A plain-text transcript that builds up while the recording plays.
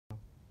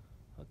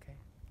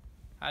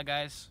Hi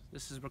guys,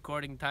 this is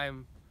recording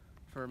time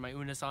for my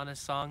UNUS ANNUS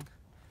song.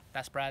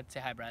 That's Brad. Say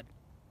hi, Brad.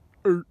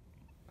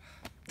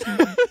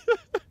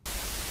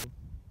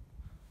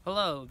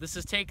 Hello, this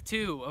is take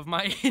 2 of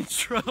my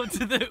intro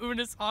to the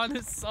UNUS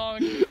ANNUS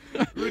song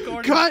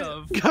recording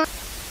stuff.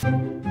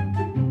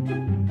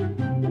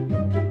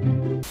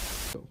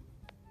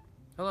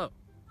 Hello,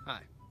 hi,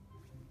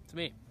 it's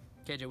me,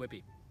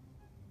 Kjwippy.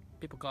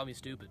 People call me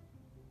stupid,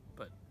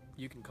 but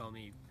you can call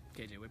me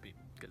Kjwippy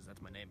because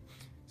that's my name.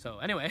 So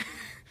anyway,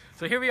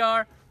 so here we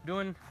are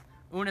doing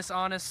UNUS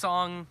ANNUS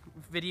song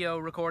video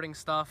recording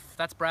stuff.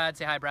 That's Brad.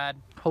 Say hi, Brad.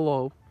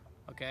 Hello.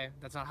 Okay,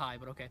 that's not hi,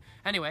 but okay.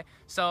 Anyway,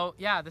 so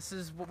yeah, this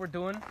is what we're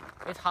doing.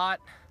 It's hot.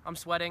 I'm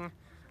sweating.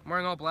 I'm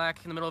wearing all black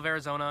in the middle of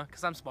Arizona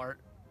because I'm smart.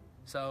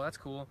 So that's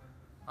cool.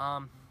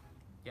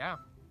 Yeah.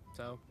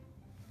 So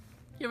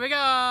here we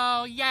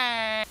go.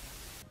 Yay!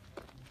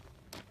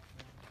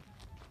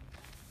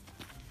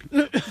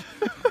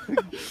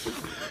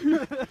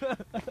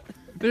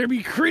 There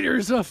be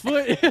critters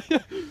afoot.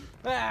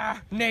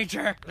 Ah,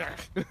 nature.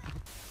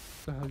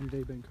 So how's your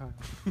day been, Kyle?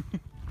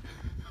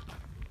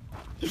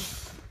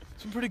 It's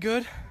been pretty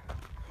good.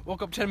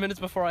 Woke up 10 minutes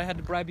before I had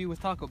to bribe you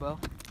with Taco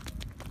Bell.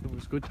 It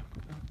was good.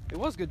 It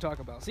was good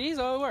Taco Bell. See,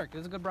 so it worked. It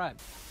was a good bribe.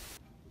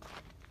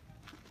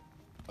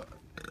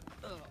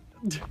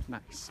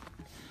 Nice.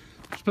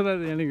 Just put that at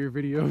the end of your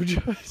video.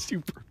 Just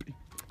you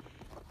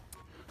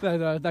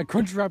burping. That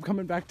crunch wrap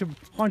coming back to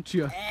haunt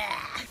you.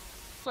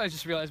 So I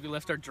just realized we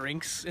left our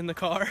drinks in the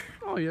car.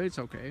 Oh yeah, it's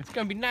okay. It's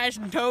gonna be nice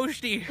and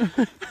toasty.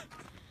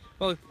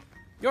 Well,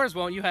 yours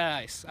won't. You had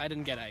ice. I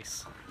didn't get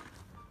ice.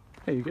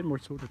 Hey, you get more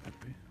soda that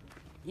way.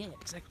 Yeah,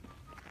 exactly.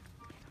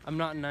 I'm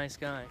not a nice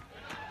guy.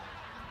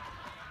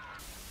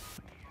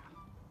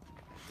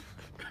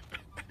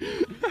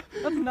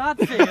 Let's not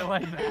say it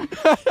like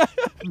that.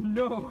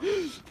 No.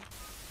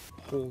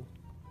 Hole.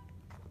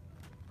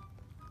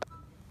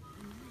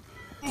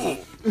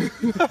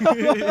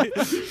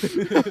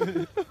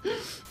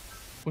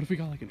 What if we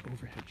got like an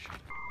overhead shot?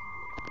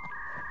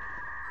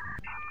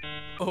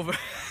 Over.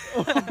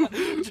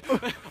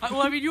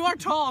 Well, I mean, you are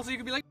tall, so you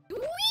could be like.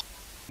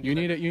 You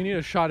need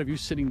a shot of you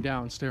sitting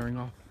down, staring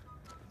off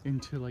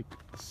into like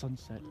the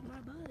sunset. My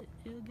butt,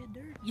 it'll get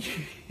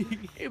dirty.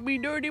 It'd be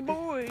dirty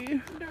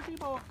boy. Dirty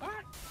boy.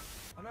 Ah,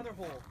 another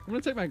hole. I'm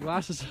gonna take my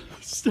glasses.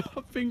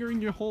 Stop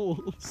fingering your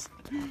holes.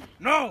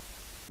 No.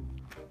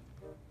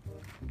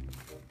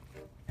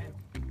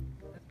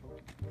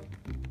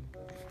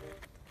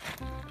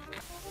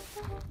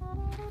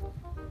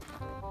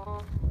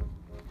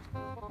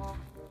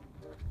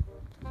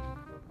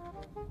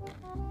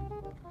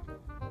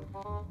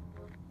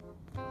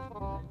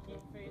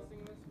 Keep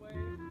facing this way,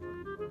 and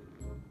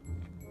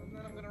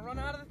then I'm gonna run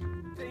out of the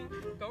thing.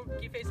 Don't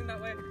keep facing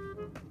that way.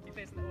 Keep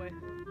facing that way.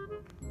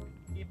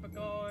 Keep it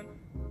going.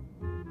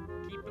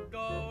 Keep it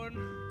going.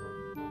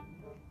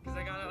 Cause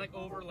I gotta like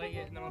overlay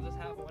it, and then I'll just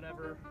have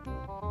whatever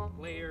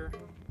layer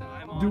that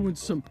I'm on. Doing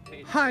some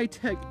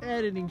high-tech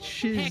editing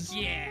shiz.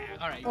 Heck yeah!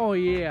 All right. Oh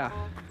yeah.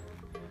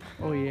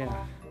 Oh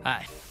yeah.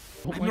 Hi.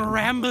 Oh, I'm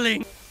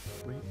rambling.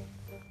 Wait.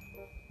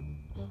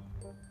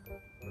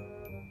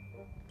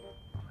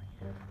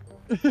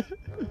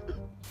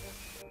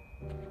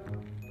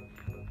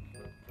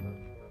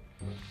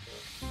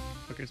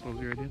 Okay, so what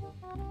was your idea?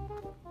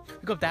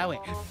 Go up that way.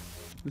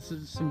 This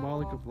is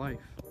symbolic of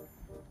life.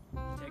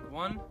 Take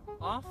one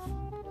off.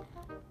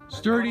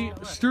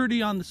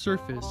 Sturdy on the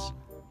surface,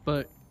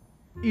 but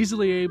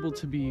easily able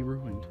to be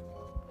ruined.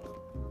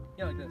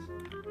 Yeah, like this.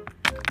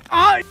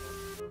 Ah!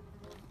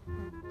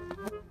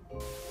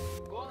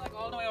 Go like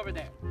all the way over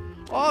there.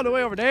 All the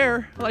way over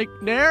there, like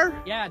there.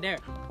 Yeah, there.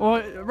 Oh,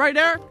 right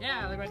there.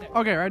 Yeah, like right there.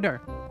 Okay, right there.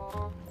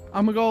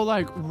 I'm gonna go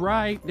like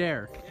right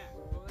there. Yeah,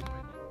 go like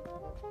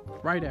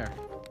right there. Right there.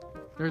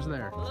 There's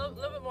there. A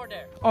little bit more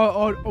there.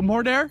 Oh,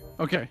 more there?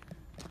 Okay.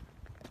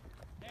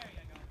 There you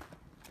go.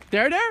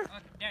 There? Okay,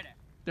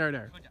 there.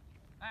 There. Good job.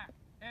 Ah,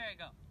 there you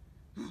go.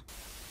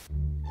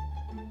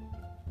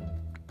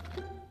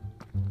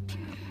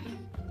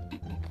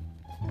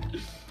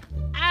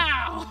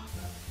 Ow!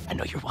 I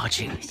know you're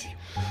watching.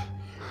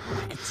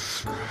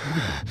 If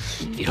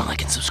you don't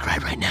like and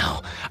subscribe right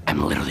now,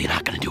 I'm literally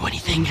not gonna do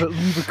anything. But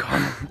leave a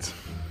comment.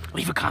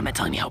 Leave a comment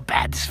telling me how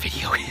bad this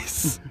video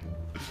is.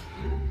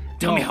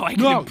 Tell me how I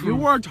can No, improve. you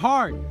worked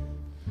hard.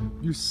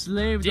 You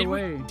slaved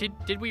away.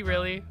 Did we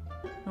really?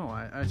 No,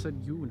 I said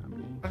you, not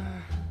me.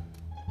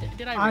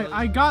 Did I really?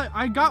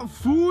 I got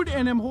food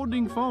and I'm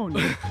holding phone.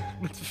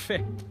 That's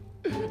fair.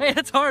 Hey,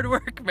 that's hard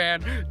work,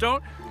 man.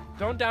 Don't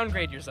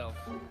downgrade yourself.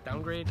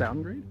 Downgrade?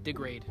 Downgrade?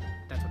 Degrade.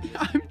 That's what it is.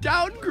 I'm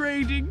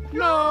downgrading.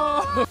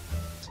 No.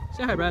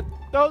 Say hi, Brad.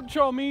 Don't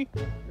show me.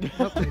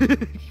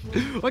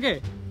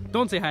 Okay,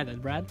 don't say hi then,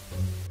 Brad.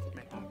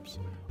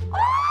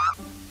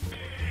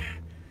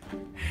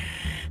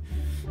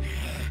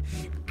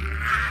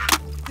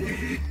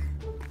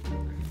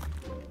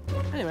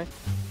 Anyway.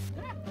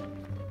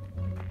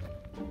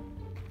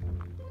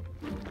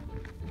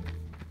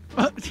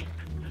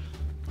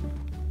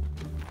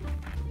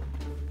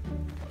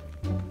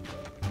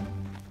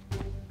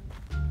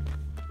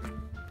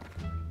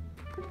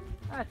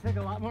 That took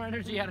a lot more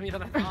energy out of me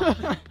than I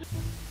thought.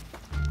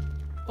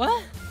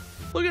 What?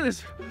 Look at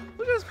this.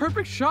 Look at this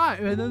perfect shot.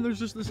 And then there's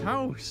just this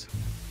house.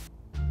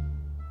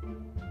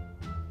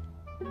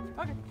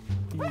 Okay.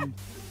 It's an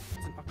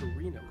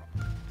ocarina rock.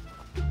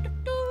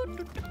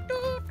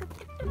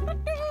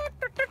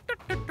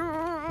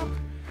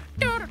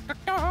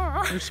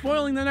 You're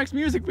spoiling the next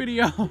music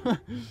video.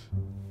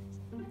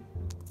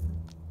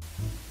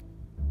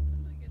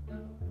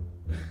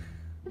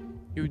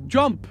 You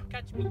jump.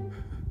 Catch me.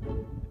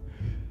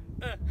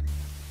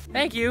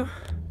 Thank you,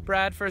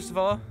 Brad, first of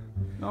all.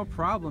 No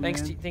problem, man.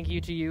 Thank you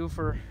to you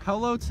for...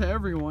 Hello to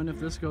everyone. If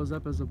this goes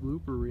up as a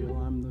blooper reel,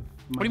 I'm the...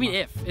 What do you mean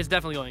if? It's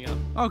definitely going up.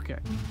 Okay.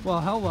 Well,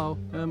 hello.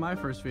 My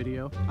first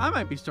video. I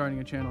might be starting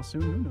a channel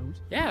soon. Who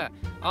knows? Yeah.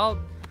 I'll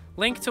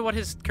link to what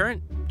his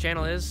current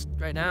channel is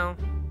right now.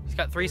 He's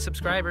got 3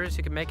 subscribers.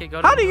 You can make it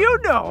go to... How do you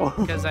know?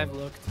 Because I've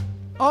looked.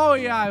 Oh,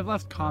 yeah. I've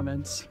left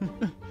comments.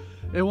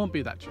 It won't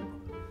be that channel.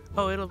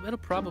 Oh, it'll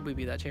probably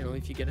be that channel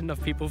if you get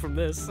enough people from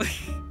this.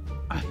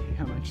 I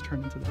might just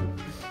turn into that.